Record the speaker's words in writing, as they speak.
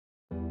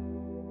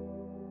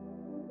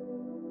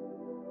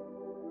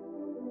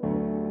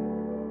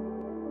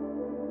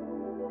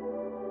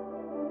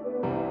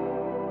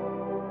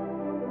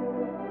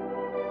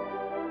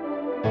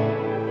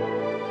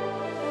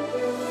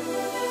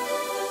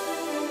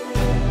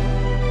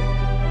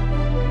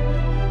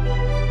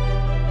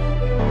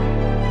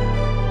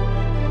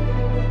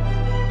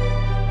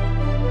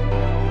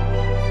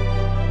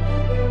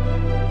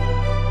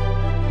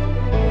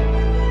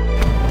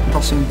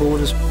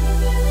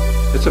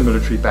headquarters. It's a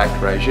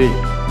military-backed regime.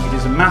 It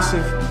is a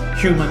massive,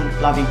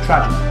 human-loving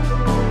tragedy.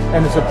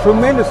 And it's a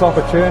tremendous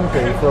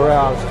opportunity for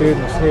our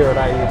students here at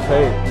AUT.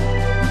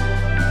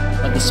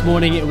 But this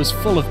morning it was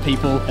full of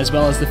people, as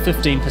well as the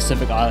 15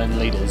 Pacific Island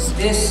leaders.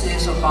 This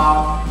is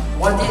about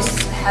what is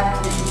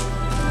happening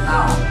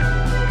now.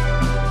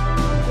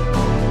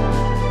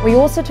 We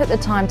also took the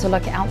time to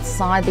look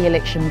outside the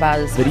election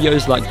buzz.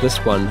 Videos like this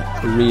one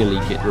really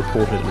get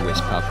reported in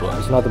West Papua.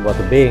 It's not about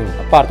being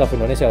a part of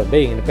Indonesia or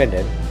being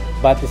independent,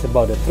 but it's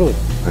about the truth.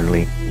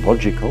 Only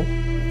logical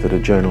that a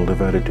journal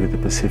devoted to the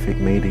Pacific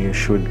media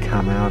should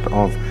come out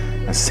of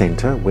a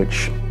centre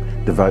which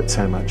devotes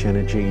so much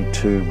energy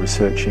to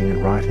researching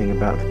and writing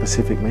about the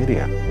Pacific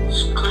media.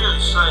 It's clearly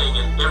saying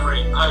in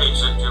every page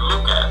that you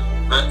look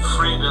at that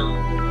freedom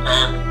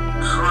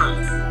and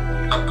truth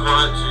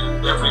apply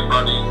to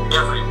everybody,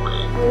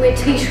 everywhere. We're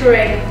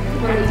teetering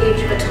on the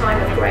edge of a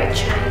time of great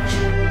change.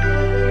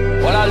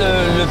 Voilà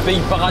le pays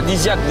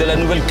paradisiaque de la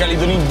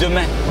Nouvelle-Calédonie de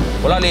demain.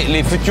 Voilà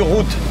les futures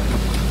routes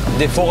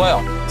des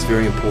foreurs. It's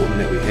very important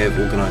that we have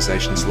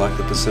organisations like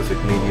the Pacific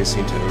Media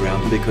Centre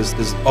around because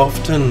there's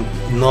often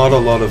not a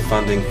lot of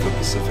funding for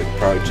Pacific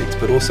projects,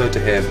 but also to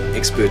have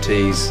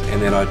expertise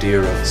and that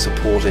idea of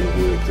supporting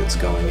work that's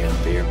going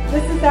out there.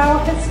 This is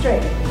our history.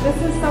 This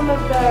is some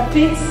of the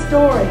best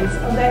stories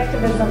of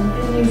activism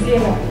in New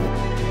Zealand.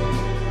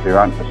 There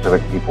aren't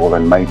Pacific people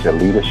in major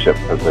leadership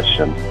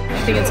positions.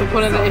 I think it's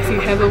important that if you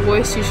have a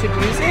voice, you should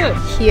use it.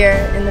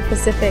 Here in the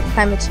Pacific,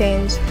 climate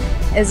change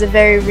is a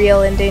very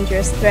real and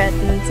dangerous threat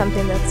and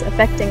something that's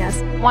affecting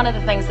us. One of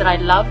the things that I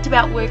loved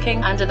about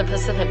working under the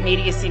Pacific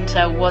Media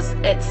Centre was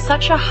it's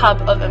such a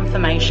hub of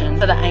information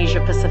for the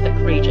Asia-Pacific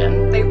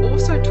region. They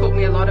also taught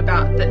me a lot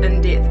about the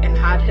in-depth and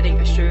hard-hitting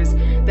issues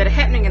that are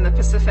happening in the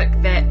Pacific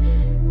that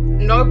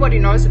nobody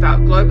knows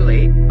about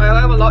globally.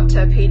 I owe a lot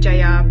to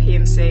PJR,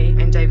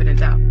 PMC and David and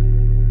Dal.